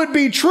 That would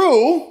be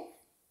true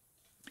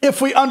if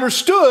we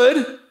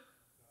understood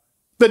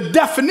the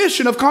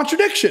definition of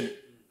contradiction.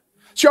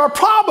 See, our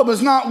problem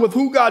is not with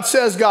who God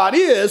says God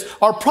is.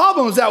 Our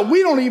problem is that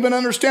we don't even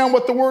understand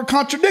what the word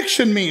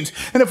contradiction means.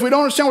 And if we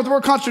don't understand what the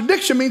word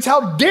contradiction means,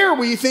 how dare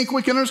we think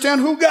we can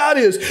understand who God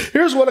is?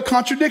 Here's what a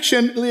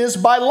contradiction is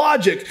by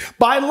logic.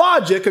 By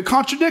logic, a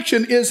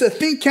contradiction is a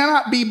thing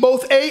cannot be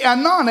both A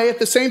and non-A at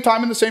the same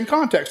time in the same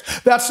context.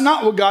 That's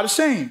not what God is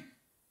saying.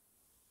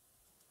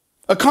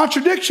 A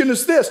contradiction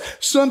is this.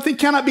 Something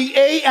cannot be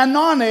A and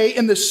non-A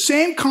in the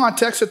same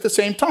context at the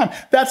same time.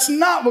 That's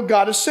not what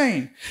God is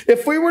saying.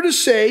 If we were to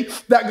say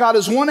that God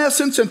is one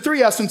essence and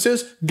three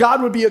essences,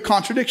 God would be a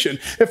contradiction.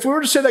 If we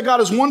were to say that God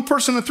is one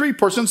person and three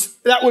persons,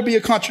 that would be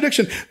a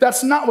contradiction.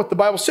 That's not what the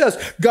Bible says.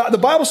 The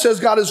Bible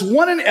says God is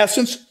one in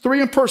essence, three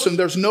in person.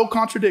 There's no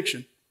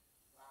contradiction.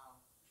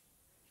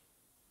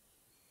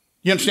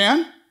 You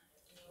understand?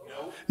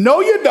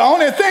 No, you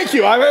don't. And thank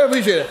you. I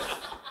appreciate it.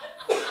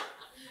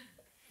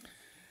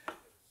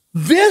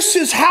 This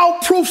is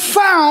how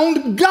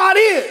profound God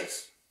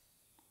is.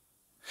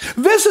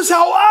 This is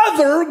how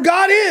other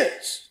God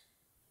is.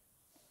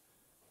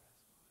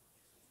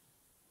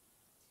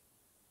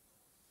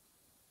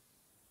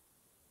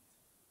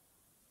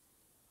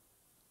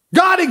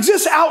 God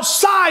exists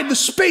outside the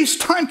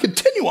space-time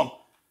continuum.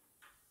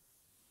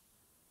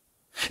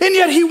 And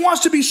yet he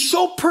wants to be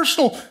so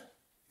personal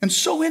and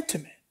so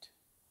intimate.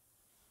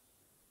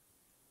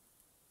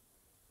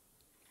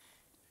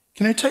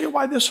 Can I tell you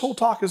why this whole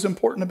talk is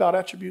important about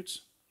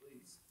attributes?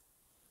 Please.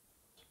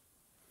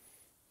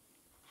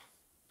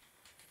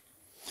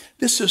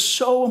 This is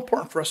so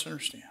important for us to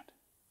understand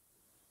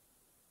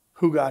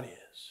who God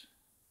is.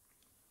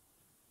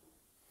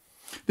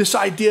 This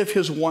idea of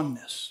his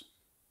oneness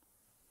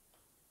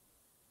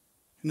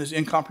and his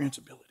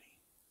incomprehensibility.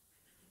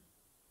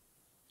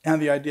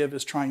 And the idea of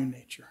his triune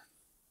nature.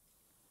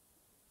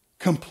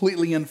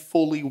 Completely and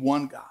fully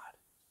one God.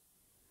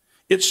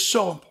 It's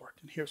so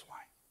important. Here's why.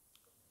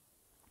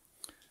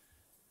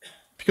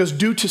 Because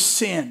due to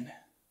sin,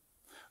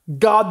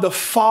 God the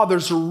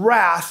Father's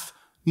wrath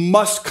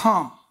must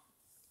come.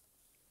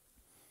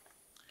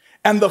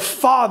 And the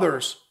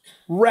Father's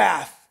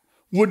wrath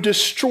would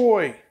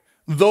destroy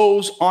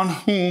those on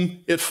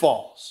whom it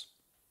falls.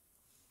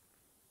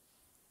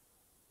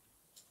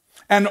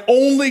 And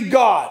only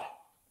God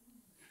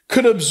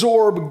could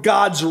absorb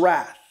God's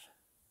wrath.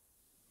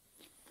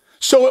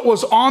 So it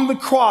was on the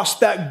cross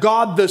that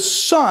God the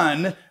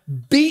Son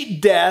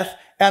beat death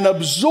and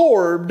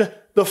absorbed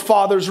the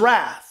Father's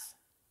wrath.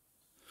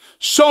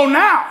 So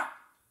now,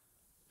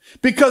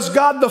 because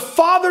God the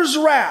Father's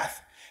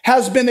wrath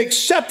has been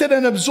accepted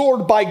and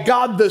absorbed by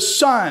God the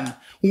Son,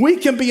 we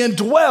can be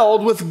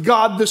indwelled with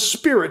God the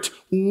Spirit.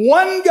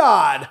 One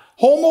God,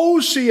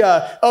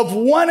 homoousia, of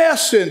one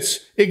essence,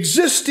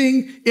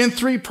 existing in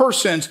three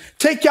persons.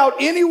 Take out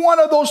any one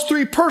of those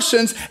three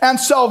persons and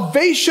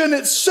salvation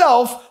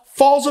itself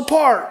falls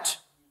apart.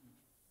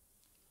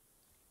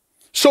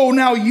 So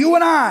now you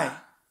and I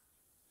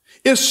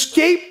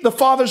escape the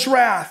Father's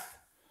wrath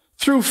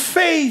through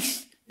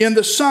faith in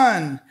the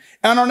Son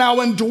and are now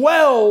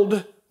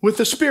indwelled with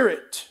the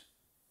Spirit.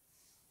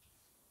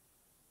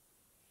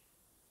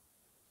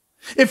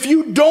 If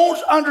you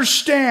don't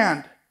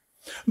understand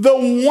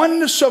the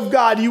oneness of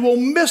God, you will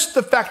miss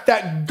the fact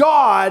that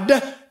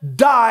God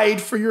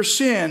died for your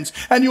sins.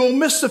 And you will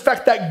miss the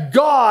fact that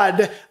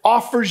God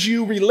offers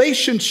you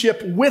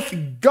relationship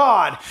with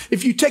God.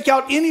 If you take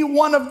out any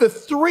one of the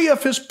three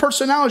of his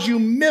personalities, you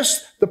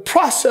miss the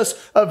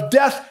process of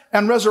death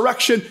and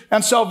resurrection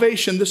and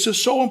salvation. This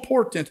is so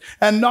important.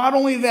 And not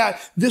only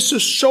that, this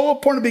is so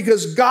important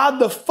because God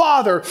the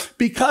Father,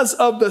 because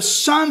of the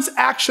Son's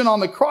action on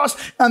the cross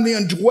and the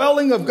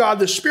indwelling of God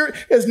the Spirit,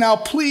 is now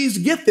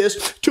pleased, get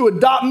this, to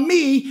adopt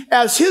me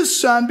as his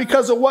son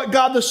because of what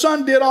God the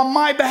Son did on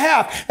my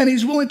behalf. And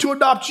he's willing to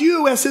adopt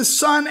you as his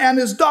son and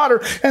his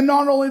daughter. And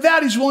not only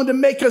that, he's willing to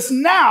make us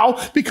now,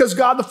 because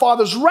God the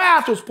Father's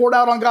wrath was poured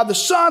out on God the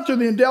Son through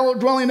the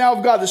indwelling now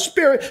of God the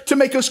Spirit, to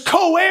make us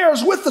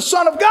co-heirs with the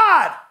Son of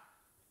God.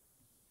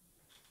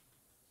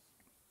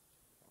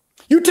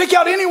 You take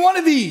out any one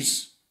of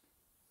these,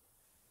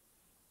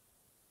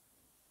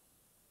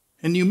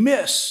 and you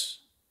miss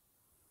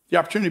the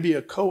opportunity to be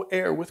a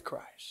co-heir with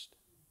Christ.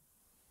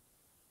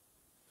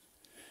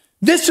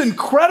 This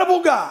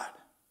incredible God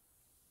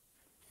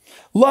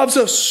loves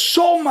us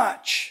so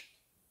much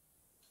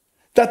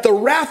that the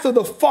wrath of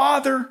the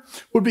Father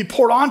would be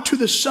poured onto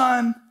the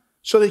Son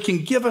so they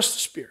can give us the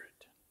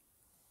Spirit.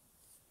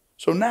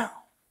 So now,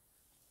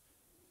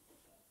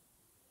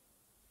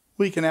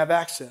 we can have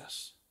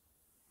access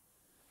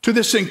to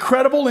this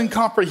incredible,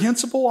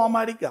 incomprehensible,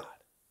 almighty God.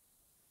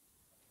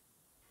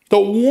 The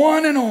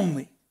one and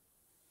only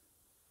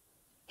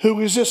who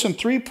exists in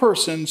three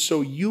persons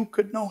so you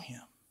could know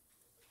him.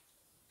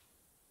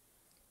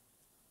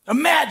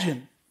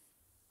 Imagine,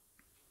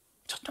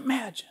 just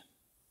imagine,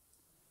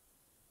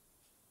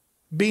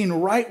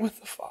 being right with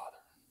the Father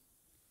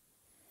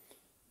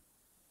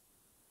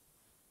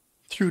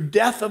through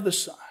death of the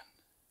Son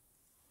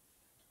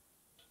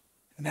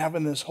and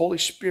having this Holy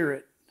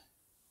Spirit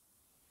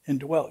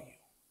indwell you.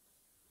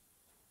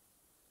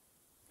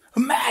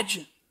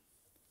 Imagine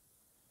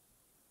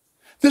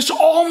this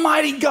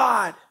almighty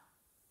God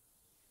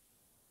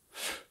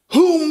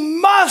who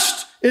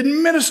must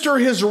administer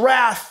his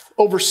wrath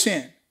over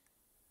sin.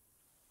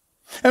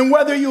 And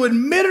whether you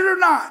admit it or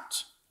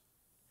not,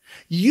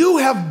 you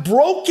have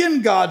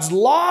broken God's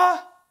law.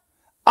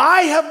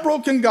 I have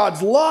broken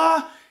God's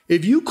law.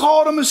 If you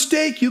call it a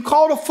mistake, you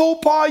call it a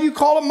faux pas, you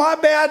call it my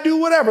bad, do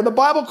whatever. The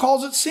Bible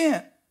calls it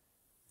sin.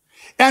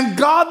 And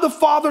God the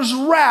Father's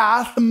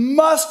wrath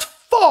must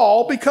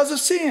fall because of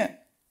sin.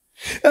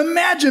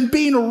 Imagine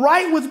being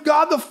right with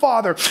God the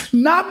Father,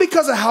 not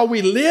because of how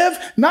we live,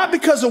 not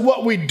because of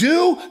what we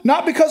do,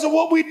 not because of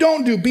what we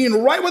don't do.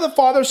 Being right with the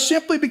Father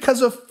simply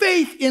because of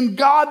faith in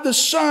God the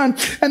Son,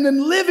 and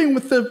then living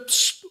with the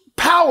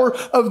power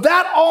of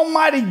that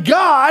almighty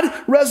God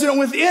resident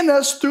within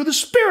us through the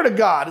Spirit of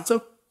God. It's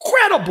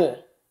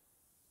incredible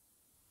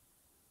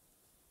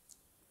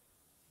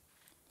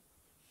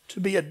to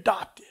be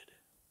adopted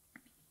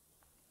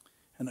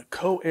and a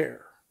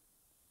co-heir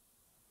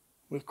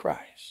with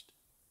Christ.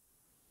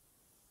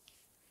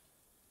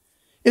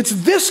 It's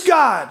this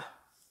God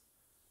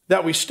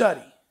that we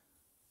study.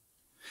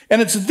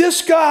 And it's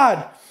this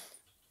God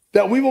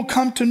that we will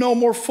come to know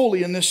more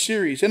fully in this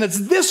series. And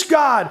it's this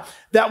God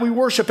that we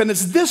worship. And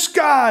it's this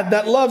God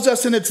that loves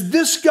us. And it's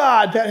this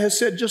God that has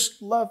said,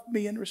 just love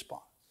me in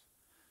response.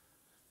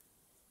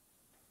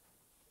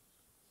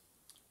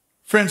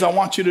 Friends, I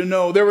want you to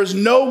know there is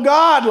no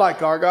God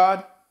like our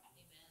God.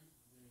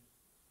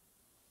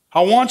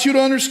 I want you to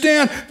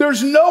understand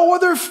there's no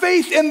other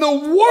faith in the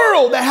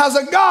world that has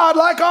a God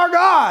like our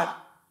God.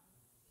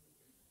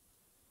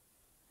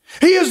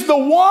 He is the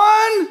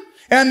one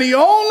and the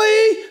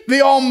only,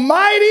 the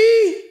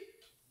Almighty,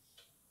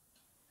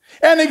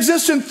 and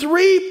exists in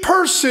three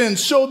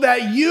persons so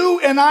that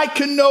you and I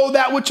can know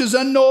that which is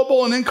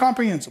unknowable and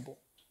incomprehensible.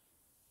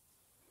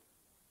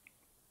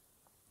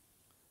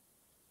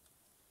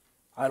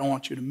 I don't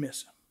want you to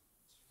miss him.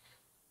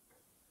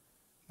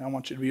 I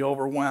want you to be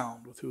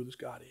overwhelmed with who this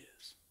God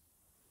is.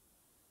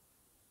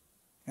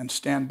 And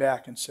stand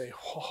back and say,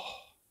 oh,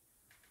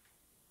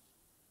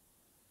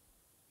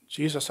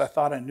 Jesus, I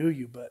thought I knew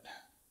you, but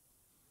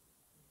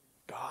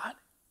God?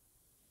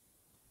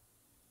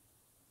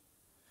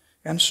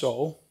 And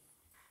so,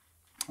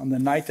 on the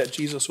night that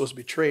Jesus was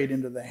betrayed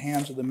into the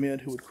hands of the men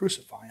who would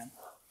crucify him,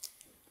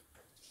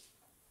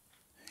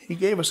 he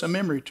gave us a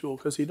memory tool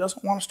because he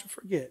doesn't want us to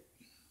forget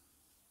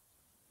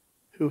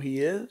who he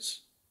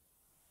is,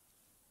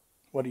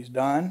 what he's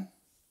done,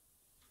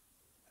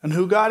 and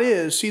who God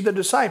is. See, the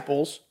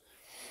disciples,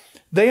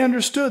 they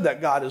understood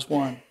that God is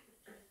one.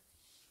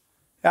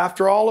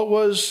 After all, it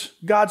was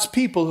God's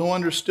people who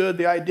understood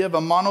the idea of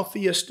a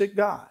monotheistic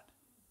God.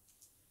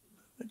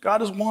 That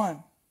God is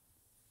one.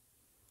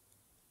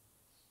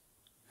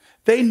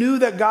 They knew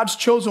that God's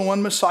chosen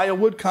one, Messiah,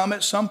 would come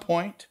at some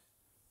point.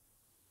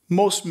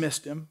 Most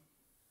missed him.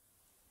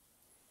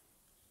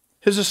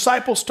 His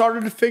disciples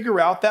started to figure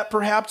out that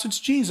perhaps it's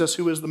Jesus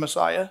who is the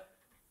Messiah.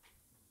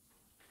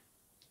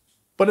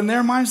 But in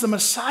their minds, the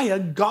Messiah,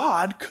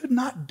 God, could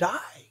not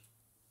die.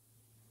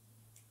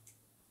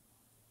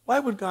 Why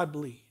would God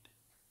bleed?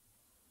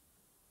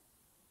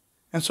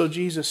 And so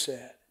Jesus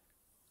said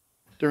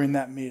during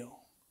that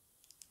meal,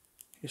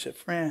 he said,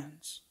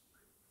 friends,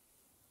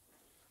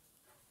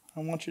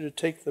 I want you to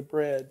take the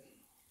bread.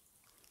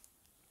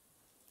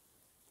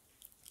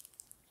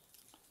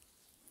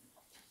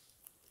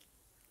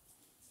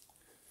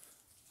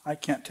 I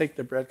can't take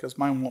the bread because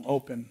mine won't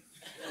open.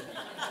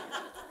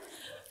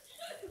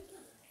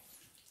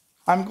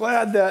 I'm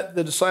glad that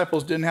the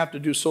disciples didn't have to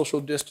do social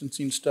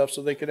distancing stuff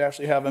so they could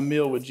actually have a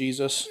meal with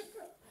Jesus.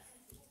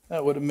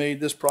 That would have made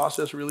this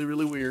process really,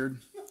 really weird.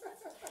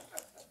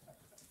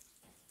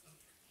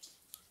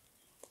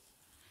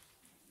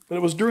 But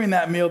it was during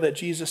that meal that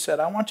Jesus said,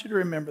 I want you to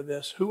remember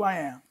this, who I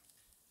am,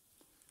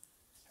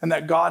 and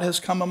that God has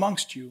come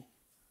amongst you.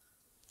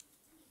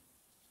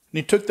 And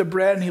he took the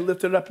bread and he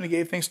lifted it up and he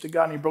gave thanks to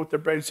God and he broke the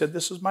bread and said,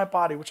 this is my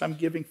body which I'm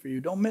giving for you.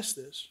 Don't miss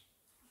this.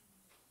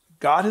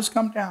 God has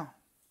come down.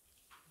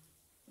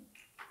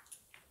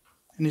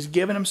 And he's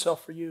given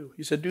himself for you.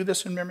 He said, do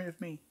this in memory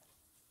of me.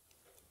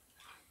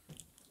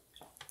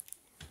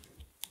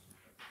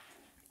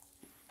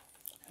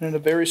 And in a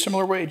very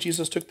similar way,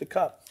 Jesus took the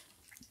cup.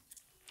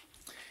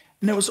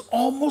 And it was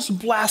almost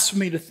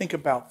blasphemy to think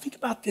about. Think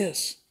about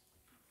this.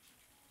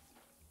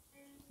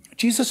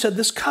 Jesus said,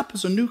 this cup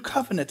is a new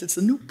covenant. It's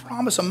a new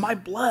promise of my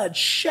blood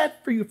shed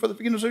for you for the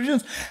forgiveness of your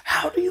sins.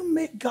 How do you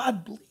make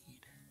God bleed?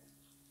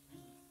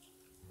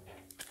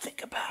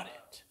 Think about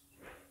it.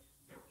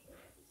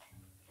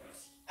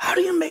 How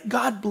do you make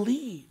God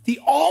bleed? The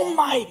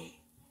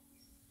Almighty,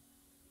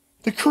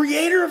 the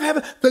creator of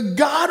heaven, the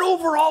God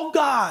over all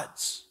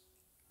gods.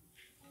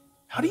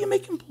 How do you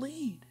make him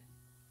bleed?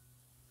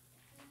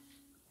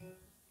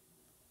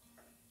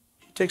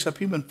 He takes up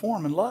human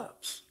form and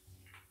loves.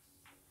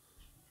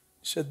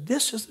 He said,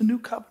 this is the new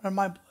covenant of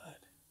my blood,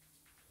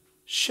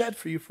 shed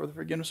for you for the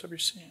forgiveness of your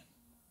sin.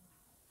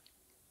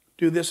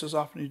 Do this as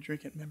often as you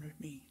drink it in memory of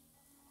me.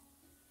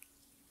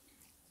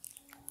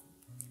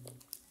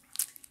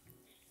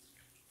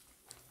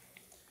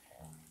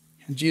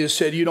 And Jesus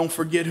said, you don't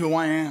forget who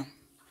I am.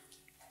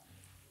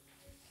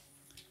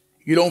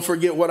 You don't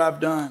forget what I've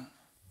done.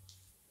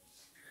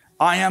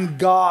 I am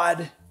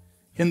God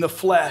in the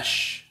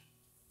flesh.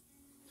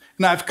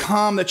 And I've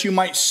come that you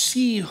might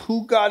see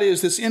who God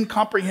is, this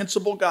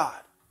incomprehensible God.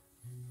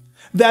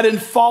 That in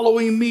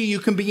following me, you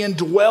can be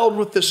indwelled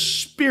with the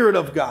Spirit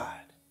of God.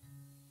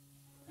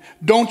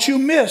 Don't you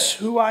miss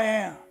who I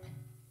am.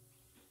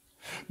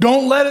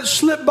 Don't let it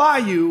slip by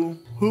you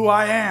who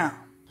I am.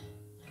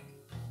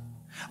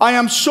 I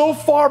am so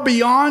far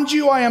beyond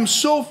you. I am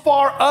so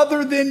far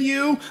other than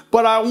you,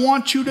 but I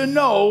want you to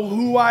know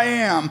who I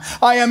am.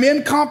 I am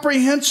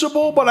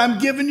incomprehensible, but I'm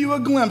giving you a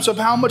glimpse of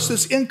how much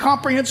this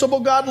incomprehensible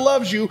God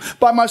loves you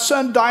by my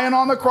son dying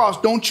on the cross.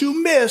 Don't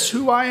you miss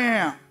who I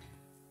am.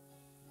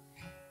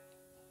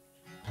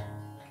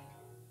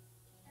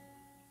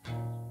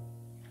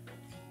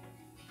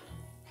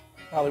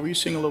 Valerie, will you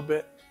sing a little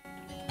bit?